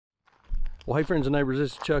Well, hey friends and neighbors,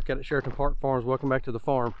 this is Chuck out at Sheraton Park Farms. Welcome back to the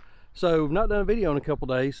farm. So I've not done a video in a couple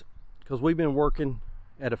days because we've been working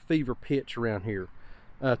at a fever pitch around here.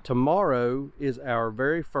 Tomorrow is our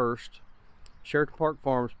very first Sheraton Park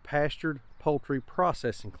Farms Pastured Poultry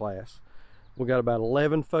processing class. We got about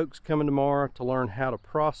 11 folks coming tomorrow to learn how to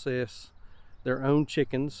process their own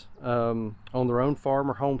chickens on their own farm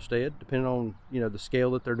or homestead, depending on the scale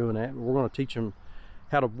that they're doing at. We're going to teach them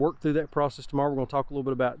how to work through that process tomorrow. We're going to talk a little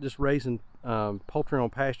bit about just raising poultry on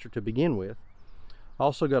pasture to begin with.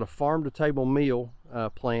 Also got a farm to table meal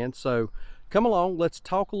planned. So come along, let's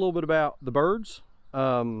talk a little bit about the birds.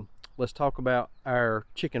 Let's talk about our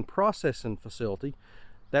chicken processing facility.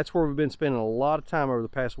 That's where we've been spending a lot of time over the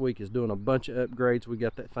past week, is doing a bunch of upgrades. We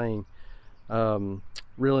got that thing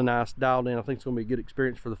really nice, dialed in. I think it's going to be a good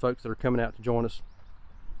experience for the folks that are coming out to join us.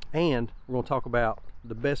 And we're going to talk about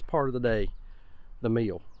the best part of the day, the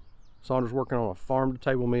meal. Saunder's working on a farm to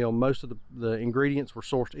table meal. Most of the ingredients were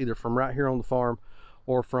sourced either from right here on the farm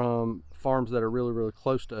or from farms that are really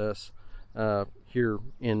close to us here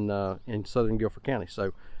in southern Guilford County.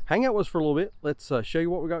 So hang out with us for a little bit. Let's show you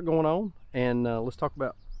what we got going on, and let's talk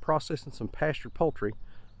about processing some pastured poultry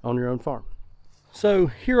on your own farm. So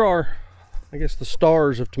here are, I guess, the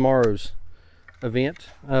stars of tomorrow's event.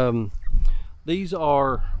 These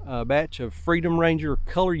are a batch of Freedom Ranger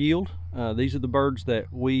color yield. These are the birds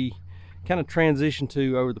that we kind of transitioned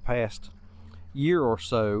to over the past year or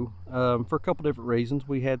so for a couple different reasons.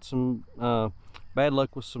 We had some bad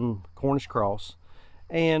luck with some Cornish cross,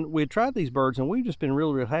 and we had tried these birds and we've just been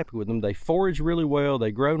really happy with them. They forage really well,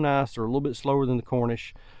 they grow nice, they're a little bit slower than the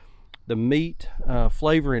Cornish. The meat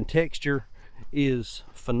flavor and texture is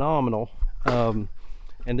phenomenal, and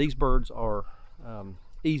these birds are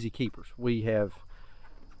easy keepers. We have,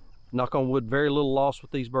 knock on wood, very little loss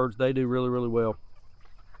with these birds. They do really well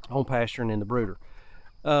on pasture and in the brooder.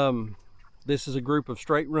 This is a group of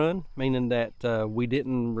straight run, meaning that we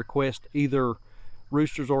didn't request either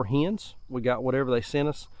roosters or hens. We got whatever they sent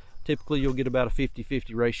us. Typically you'll get about a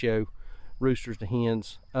 50-50 ratio roosters to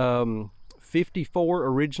hens. 54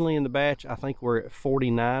 originally in the batch. I think we're at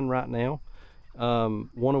 49 right now,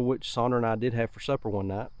 one of which Saunder and I did have for supper one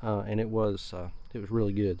night, and it was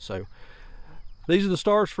really good. So these are the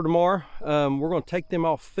stars for tomorrow. We're going to take them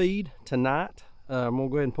off feed tonight. I'm going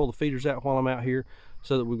to go ahead and pull the feeders out while I'm out here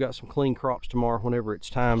so that we've got some clean crops tomorrow whenever it's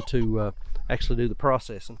time to actually do the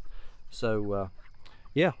processing. So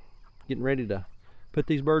yeah, getting ready to put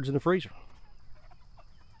these birds in the freezer.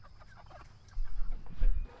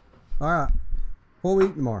 All right, what are we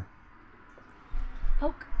eating tomorrow?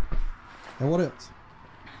 Poke. And what else?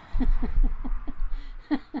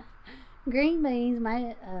 Green beans,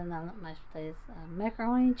 no, not mashed potatoes,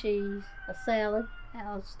 macaroni and cheese, a salad,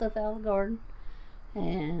 stuff out of the garden,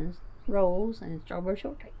 and rolls and strawberry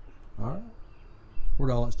shortcake. All right.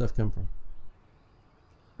 Where'd all that stuff come from?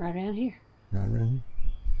 Right around here. Right around here.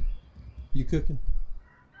 You cooking?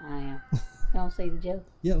 I am. Y'all see the joke?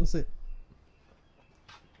 Yeah, let's see it.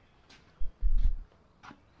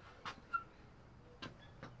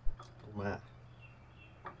 Oh my.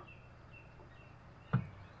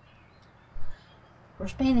 We're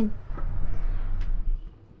spinning.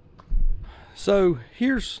 So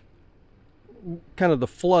here's kind of the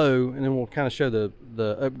flow, and then we'll kind of show the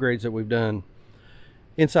upgrades that we've done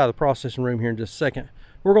inside the processing room here in just a second.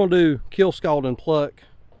 We're going to do kill, scald, and pluck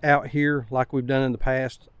out here like we've done in the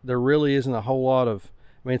past. There really isn't a whole lot of,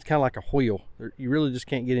 I mean, it's kind of like a wheel. You really just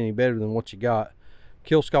can't get any better than what you got.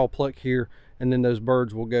 Kill, scald, pluck here, and then those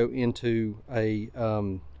birds will go into a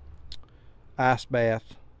ice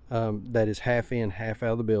bath that is half in, half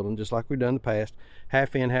out of the building, just like we've done in the past.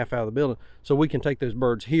 Half in, half out of the building, so we can take those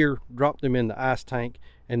birds here, drop them in the ice tank,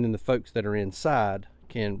 and then the folks that are inside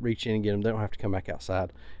can reach in and get them. They don't have to come back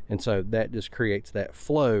outside, and so that just creates that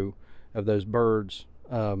flow of those birds,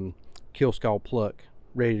 kill, scald, pluck,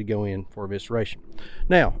 ready to go in for evisceration.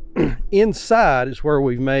 Now inside is where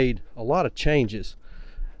we've made a lot of changes,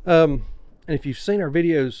 and if you've seen our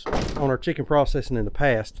videos on our chicken processing in the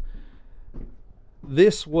past,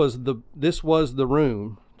 this was the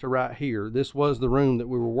room to right here. This was the room that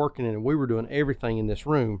we were working in, and we were doing everything in this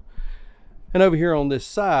room. And over here on this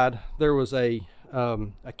side, there was a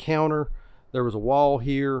counter, there was a wall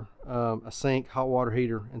here, a sink, hot water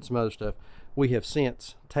heater, and some other stuff. We have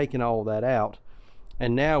since taken all of that out,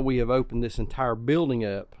 and now we have opened this entire building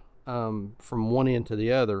up from one end to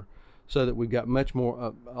the other, so that we've got much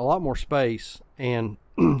more, a lot more space, and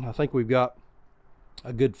I think we've got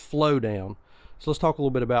a good flow down. So let's talk a little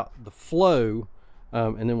bit about the flow,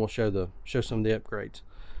 and then we'll show some of the upgrades.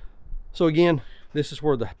 So again, this is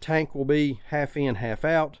where the tank will be, half in, half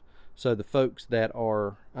out. so the folks that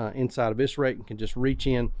are inside eviscerating can just reach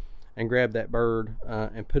in and grab that bird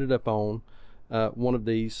and put it up on one of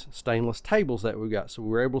these stainless tables that we've got. So we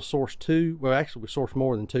were able to source two. Well, actually we sourced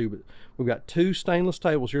more than two, but we've got two stainless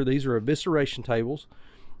tables here. These are evisceration tables,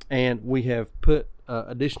 and we have put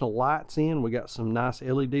additional lights in. We got some nice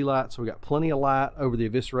LED lights, so we got plenty of light over the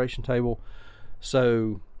evisceration table.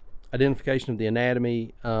 So identification of the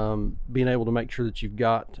anatomy, being able to make sure that you've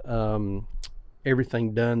got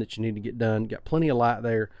everything done that you need to get done. Got plenty of light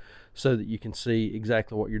there so that you can see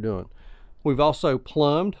exactly what you're doing. We've also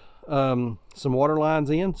plumbed some water lines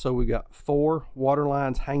in, so we've got 4 water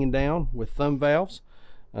lines hanging down with thumb valves,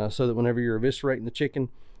 so that whenever you're eviscerating the chicken,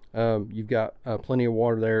 you've got plenty of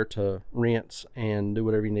water there to rinse and do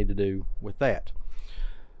whatever you need to do with that.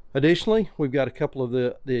 Additionally, we've got a couple of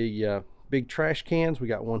the big trash cans. We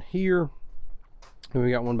got one here, and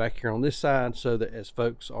we got one back here on this side, so that as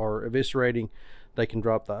folks are eviscerating, they can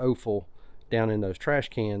drop the offal down in those trash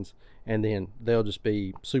cans, and then they'll just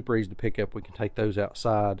be super easy to pick up. We can take those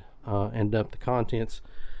outside and dump the contents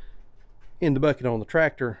in the bucket on the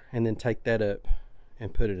tractor, and then take that up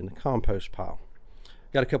and put it in the compost pile.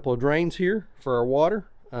 Got a couple of drains here for our water,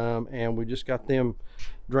 and we just got them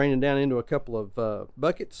draining down into a couple of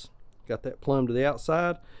buckets. Got that plumbed to the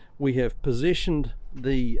outside. We have positioned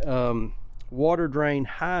the water drain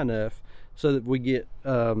high enough so that we get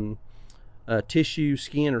tissue,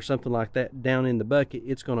 skin, or something like that down in the bucket.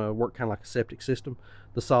 It's going to work kind of like a septic system.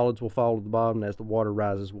 The solids will fall to the bottom. As the water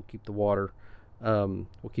rises, we'll keep the water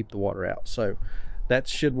out. So that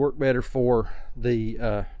should work better for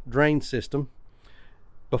the drain system.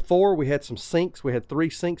 Before, we had some sinks. We had 3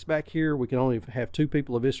 sinks back here. We can only have 2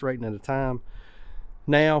 people eviscerating at a time.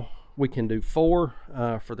 Now we can do 4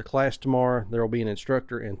 for the class tomorrow. There will be an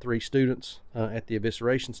instructor and 3 students at the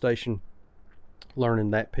evisceration station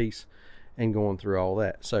learning that piece and going through all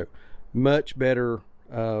that. So much better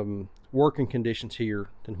working conditions here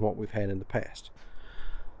than what we've had in the past.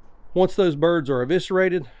 Once those birds are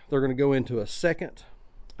eviscerated, they're going to go into a second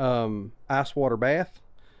ice water bath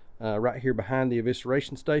right here behind the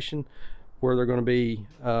evisceration station, where they're going to be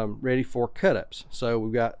ready for cut-ups. So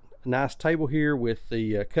we've got a nice table here with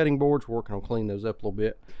the cutting boards. We're working on cleaning those up a little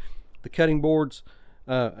bit. The cutting boards,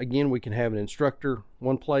 again, we can have an instructor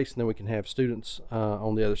one place, and then we can have students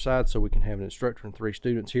on the other side. So we can have an instructor and 3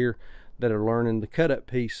 students here that are learning the cut-up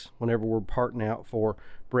piece whenever we're parting out for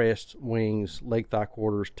breasts, wings, leg, thigh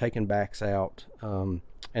quarters, taking backs out, and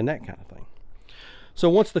that kind of thing. So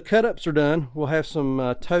once the cut-ups are done, we'll have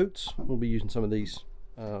some totes. We'll be using some of these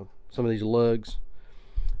lugs.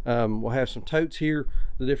 We'll have some totes here,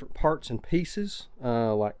 the different parts and pieces,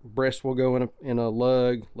 like breast will go in a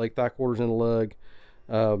lug, leg, thigh quarters in a lug,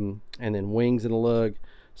 and then wings in a lug.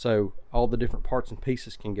 So all the different parts and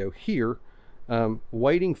pieces can go here,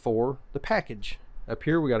 waiting for the package. Up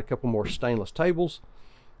here we got a couple more stainless tables,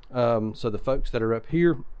 so the folks that are up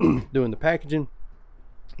here doing the packaging,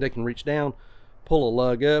 they can reach down, pull a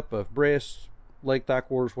lug up of breasts, leg, thigh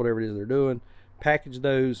quarters, whatever it is they're doing, package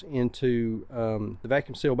those into the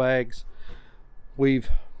vacuum seal bags. We've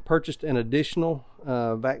purchased an additional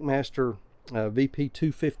VacMaster VP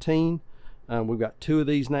 215. We've got 2 of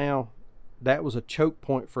these now. That was a choke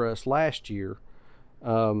point for us last year,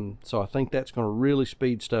 so I think that's going to really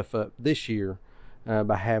speed stuff up this year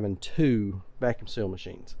by having 2 vacuum seal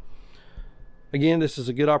machines. Again, this is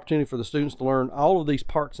a good opportunity for the students to learn all of these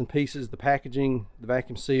parts and pieces, the packaging, the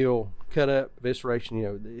vacuum seal, cut up, evisceration. You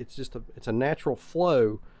know, it's a natural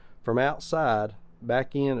flow from outside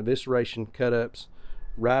back in, evisceration, cut ups,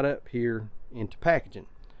 right up here into packaging.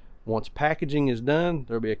 Once packaging is done,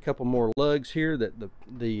 there'll be a couple more lugs here that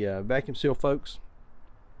the vacuum seal folks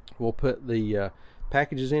will put the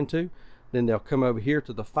packages into. Then they'll come over here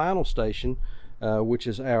to the final station, which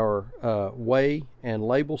is our weigh and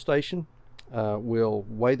label station. We'll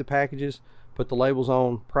weigh the packages, put the labels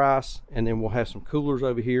on, price, and then we'll have some coolers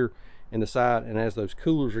over here in the side. And as those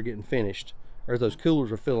coolers are getting finished, or as those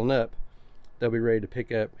coolers are filling up, they'll be ready to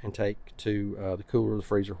pick up and take to the cooler or the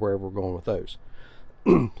freezer, wherever we're going with those.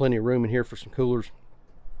 Plenty of room in here for some coolers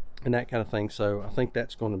and that kind of thing. So I think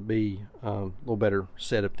that's going to be a little better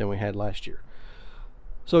setup than we had last year.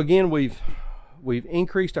 So again, we've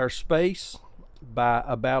increased our space by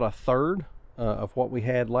about 1/3 of what we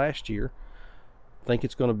had last year. I think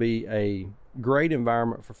it's going to be a great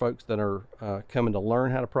environment for folks that are coming to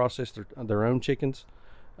learn how to process their own chickens,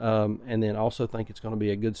 and then also think it's going to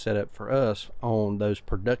be a good setup for us on those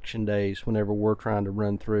production days whenever we're trying to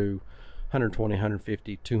run through 120,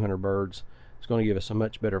 150, 200 birds. It's going to give us a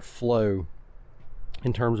much better flow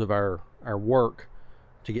in terms of our work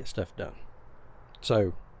to get stuff done.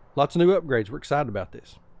 So lots of new upgrades. We're excited about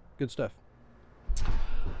this. good stuff.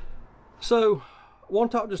 So I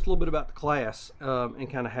want to talk just a little bit about the class and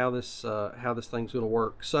kind of how this thing's going to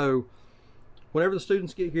work. So whenever the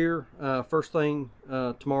students get here, first thing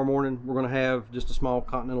tomorrow morning, we're going to have just a small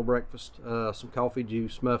continental breakfast, some coffee,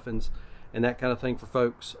 juice, muffins, and that kind of thing for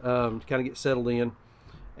folks to kind of get settled in.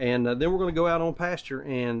 And then we're going to go out on pasture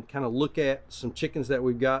and kind of look at some chickens that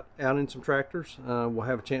we've got out in some tractors. We'll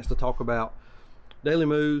have a chance to talk about daily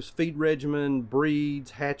moves, feed regimen,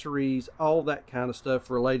 breeds, hatcheries, all that kind of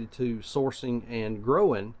stuff related to sourcing and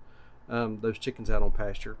growing those chickens out on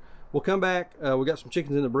pasture. We'll come back, we got some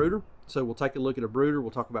chickens in the brooder, so we'll take a look at a brooder.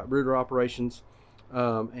 We'll talk about brooder operations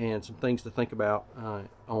and some things to think about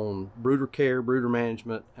on brooder care, brooder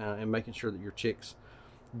management, and making sure that your chicks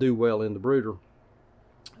do well in the brooder.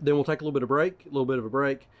 Then we'll take a little bit of a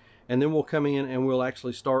break, and then we'll come in and we'll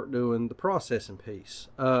actually start doing the processing piece.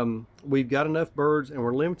 We've got enough birds, and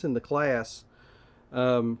we're limiting the class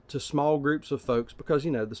to small groups of folks because,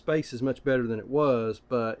 you know, the space is much better than it was,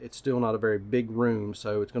 but it's still not a very big room,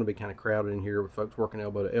 so it's going to be kind of crowded in here with folks working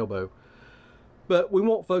elbow to elbow. But we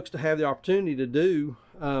want folks to have the opportunity to do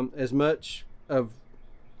as much of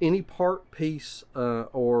any part, piece,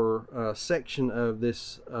 or section of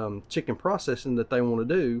this chicken processing that they want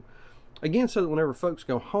to do, again, so that whenever folks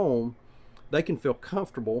go home, they can feel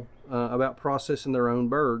comfortable about processing their own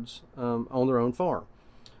birds on their own farm.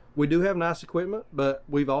 We do have nice equipment, but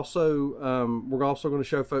we're also going to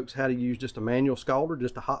show folks how to use just a manual scalder,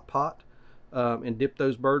 just a hot pot, and dip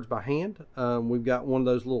those birds by hand. We've got one of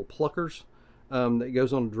those little pluckers that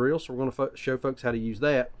goes on a drill, so we're going to show folks how to use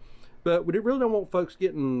that. But we really don't want folks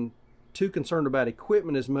getting too concerned about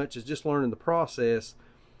equipment as much as just learning the process,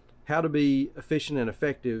 how to be efficient and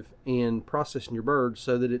effective in processing your birds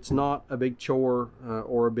so that it's not a big chore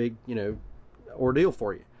or a big, you know, ordeal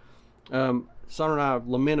for you. Son and I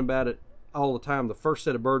lament about it all the time. The first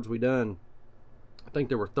set of birds we done, I think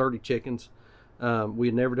there were 30 chickens. We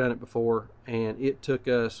had never done it before, and it took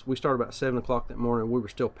us, we started about 7 o'clock that morning. We were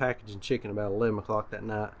still packaging chicken about 11 o'clock that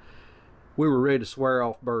night. We were ready to swear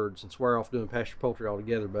off birds and swear off doing pasture poultry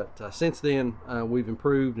altogether, but since then we've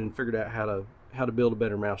improved and figured out how to build a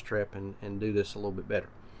better mousetrap and do this a little bit better.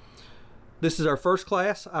 This is our first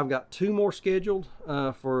class. I've got 2 more scheduled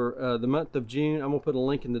for the month of June. I'm going to put a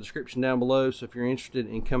link in the description down below, so if you're interested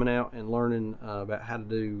in coming out and learning about how to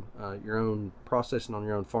do your own processing on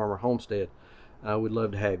your own farm or homestead, we'd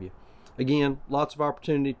love to have you. Again, lots of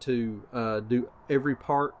opportunity to do every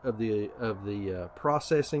part of the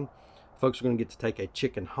processing. Folks are going to get to take a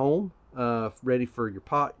chicken home, ready for your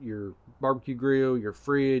pot, your barbecue grill, your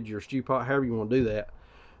fridge, your stew pot, however you want to do that.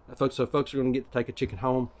 So folks are going to get to take a chicken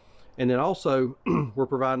home. And then also, we're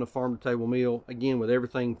providing a farm-to-table meal, again, with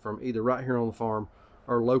everything from either right here on the farm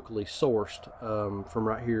or locally sourced from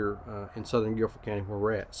right here in southern Guilford County where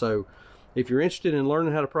we're at. So if you're interested in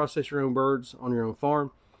learning how to process your own birds on your own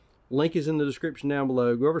farm, link is in the description down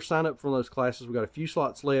below. Go over, sign up for those classes. We've got a few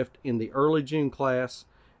slots left in the early June class,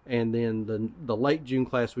 and then the late June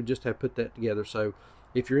class, we just have put that together. So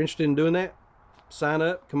if you're interested in doing that, sign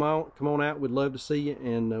up, come on out. We'd love to see you,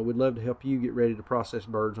 and we'd love to help you get ready to process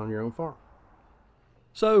birds on your own farm.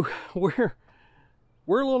 So we're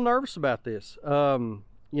a little nervous about this. You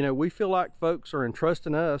know, we feel like folks are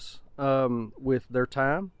entrusting us with their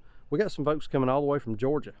time. We got some folks coming all the way from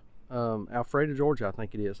Georgia, Alpharetta, Georgia, I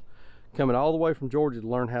think it is, coming all the way from Georgia to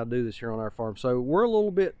learn how to do this here on our farm. So we're a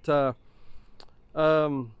little bit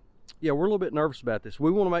yeah, we're a little bit nervous about this. We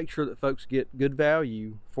want to make sure that folks get good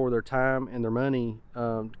value for their time and their money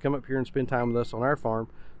to come up here and spend time with us on our farm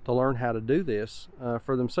to learn how to do this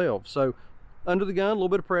for themselves. So under the gun, a little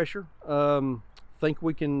bit of pressure. Think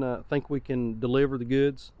we can deliver the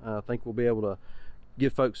goods. Think we'll be able to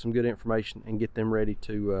give folks some good information and get them ready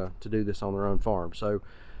to do this on their own farm. So,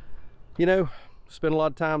 you know, spend a lot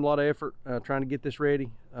of time, a lot of effort trying to get this ready.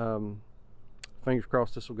 Fingers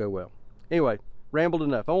crossed this will go well. Anyway, rambled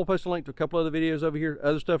enough. I'm gonna post a link to a couple other videos over here,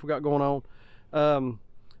 other stuff we got going on.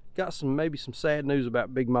 Got maybe some sad news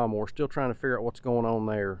about Big Mama. We're still trying to figure out what's going on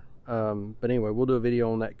there. But anyway, we'll do a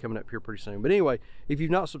video on that coming up here pretty soon. But anyway, if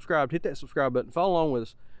you've not subscribed, hit that subscribe button, follow along with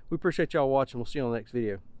us. We appreciate y'all watching. We'll see you on the next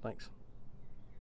video. Thanks.